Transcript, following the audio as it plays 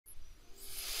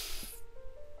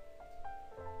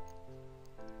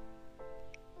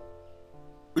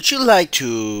Would you like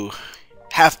to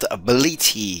have the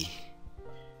ability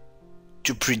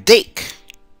to predict,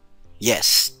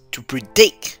 yes, to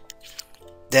predict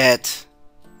that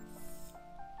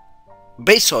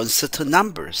based on certain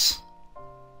numbers?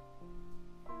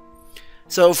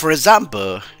 So for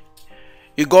example,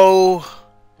 you go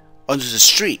onto the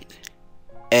street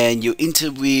and you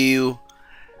interview,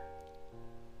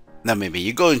 now maybe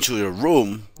you go into a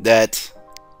room that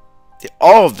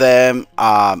all of them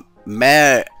are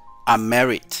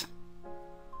married,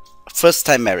 first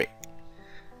time married,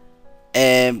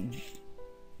 and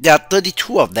there are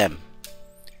 32 of them.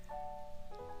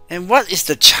 And what is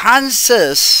the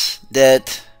chances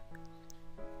that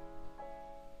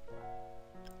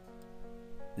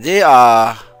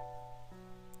their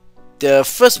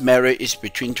first marriage is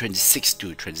between 26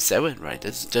 to 27, right?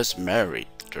 That's just married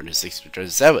 26 to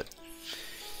 27.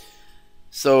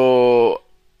 So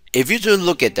if you do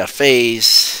look at their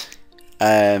face,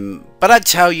 but I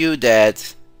tell you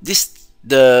that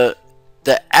the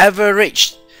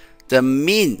average, the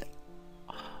mean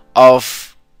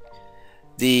of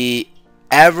the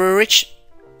average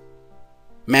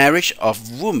marriage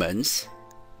of women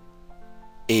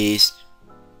is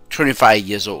 25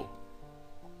 years old,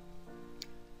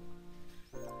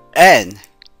 and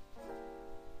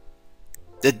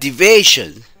the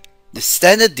deviation, the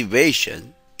standard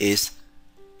deviation is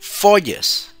 4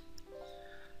 years.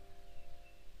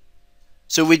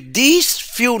 So with these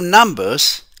few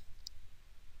numbers,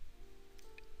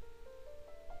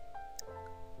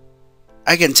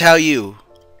 I can tell you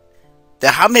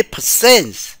that how many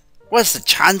percent, what's the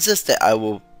chances that I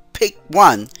will pick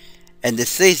one and it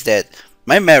says that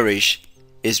my marriage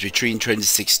is between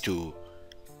 26 to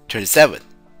 27.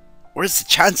 What is the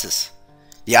chances?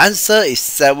 The answer is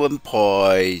 7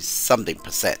 point something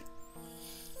percent.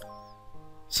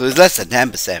 So it's less than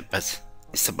 10%, but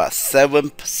it's about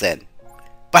 7%.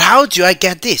 But how do I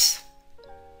get this?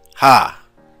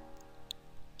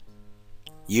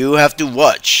 You have to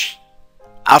watch.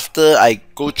 After I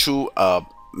go through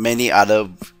many other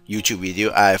YouTube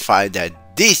videos, I find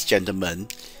that this gentleman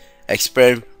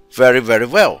explained very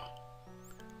well.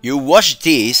 You watch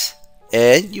this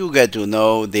and you get to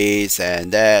know this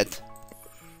and that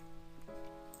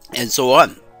and so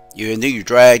on. You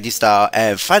drag this down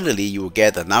and finally you will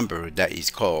get a number that is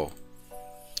called,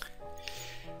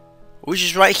 which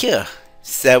is right here,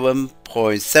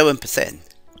 7.7%.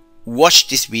 Watch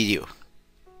this video.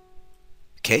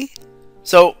 Okay,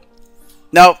 so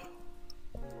now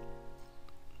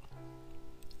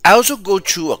I also go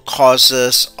through a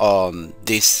courses on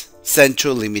this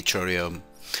central limit theorem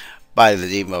by the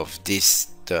name of the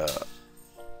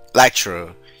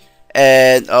lecturer,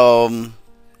 and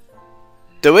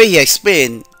the way he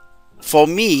explained, for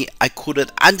me, I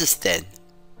couldn't understand.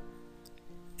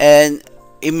 And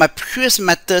in my previous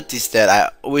method is that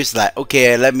I always like,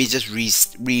 okay, let me just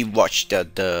re-watch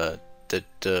the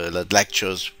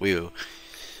lectures view.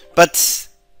 But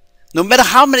no matter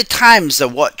how many times I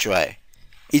watch, right,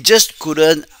 I just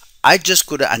couldn't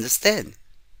understand.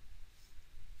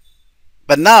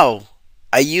 But now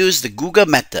I use the Google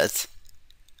method.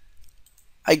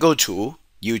 I go to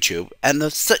YouTube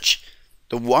and search.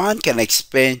 The one can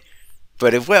explain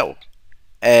very well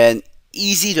and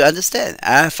easy to understand.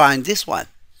 I find this one.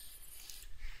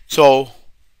 So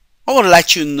I want to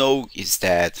let you know is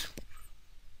that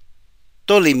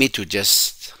don't limit to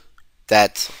just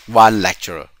that one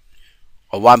lecturer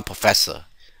or one professor.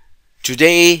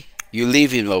 Today you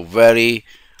live in a very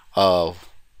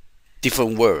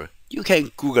different world. You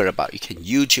can Google about, you can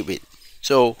YouTube it.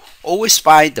 So always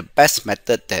find the best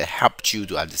method that helps you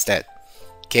to understand.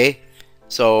 Okay,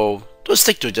 so don't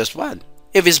stick to just one.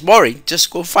 If it's boring, just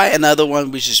go find another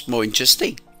one which is more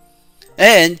interesting.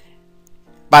 And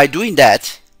by doing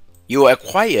that, you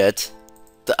acquired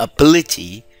the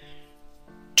ability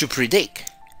to predict,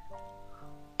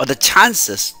 or the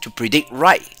chances to predict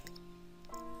right.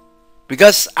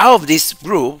 Because out of this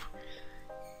group,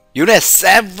 you have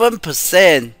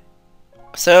 7%,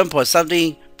 7 point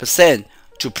something percent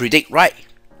to predict right.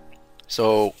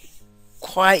 So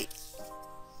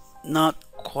not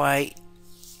quite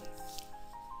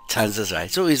chances,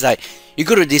 right? So it's like you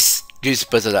go to this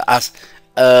person and ask,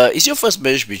 is your first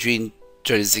marriage between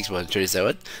 26 and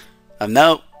 27?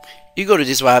 Now you go to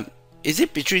this one, is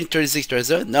it between 26 and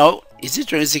 27? No. Is it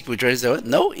 26 with 27?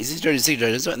 No. Is it 26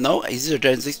 27? No. Is it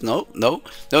 26? No. No.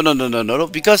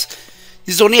 Because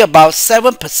it's only about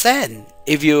 7%.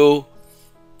 If you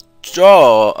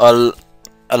draw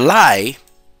a line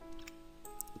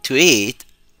to it,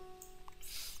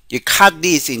 you cut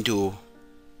this into,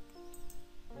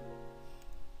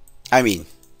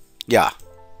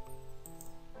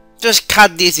 just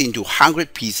cut this into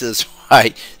 100 pieces,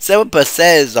 right?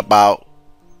 7% is about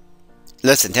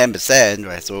less than 10%,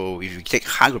 right? So if you take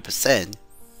 100%,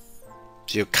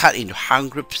 so you cut into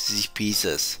 100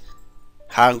 pieces,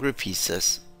 100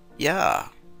 pieces, yeah,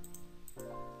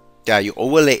 you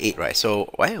overlay it, right?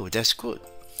 So wow, that's good.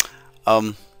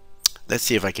 Let's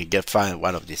see if I can find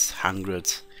one of these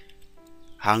 100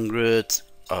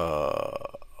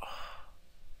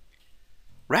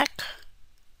 rack,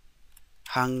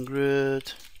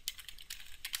 100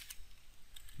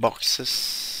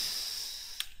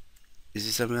 boxes. Is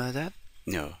it something like that?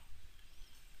 No.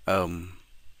 I don't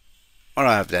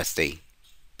have that thing.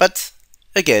 But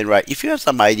again, right, if you have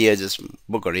some idea, just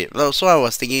work on it. So I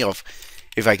was thinking of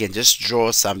if I can just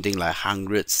draw something like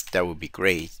hundreds, that would be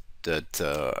great. That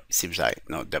it seems like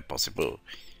not that possible.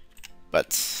 But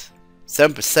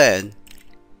 7%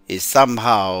 is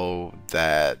somehow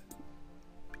that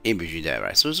in between that,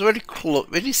 right? So it's very close,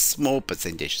 very small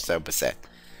percentage, 7%.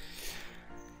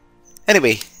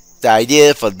 Anyway, the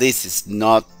idea for this is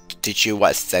not to teach you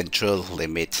what central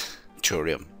limit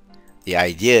theorem. The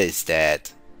idea is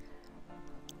that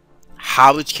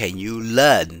how can you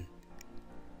learn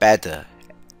better,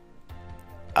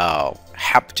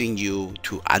 helping you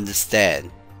to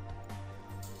understand.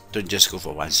 Don't just go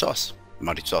for one source,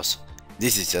 multi-source.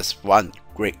 This is just one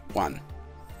great one.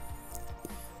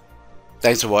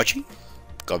 Thanks for watching.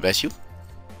 God bless you.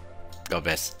 God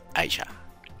bless Aisha.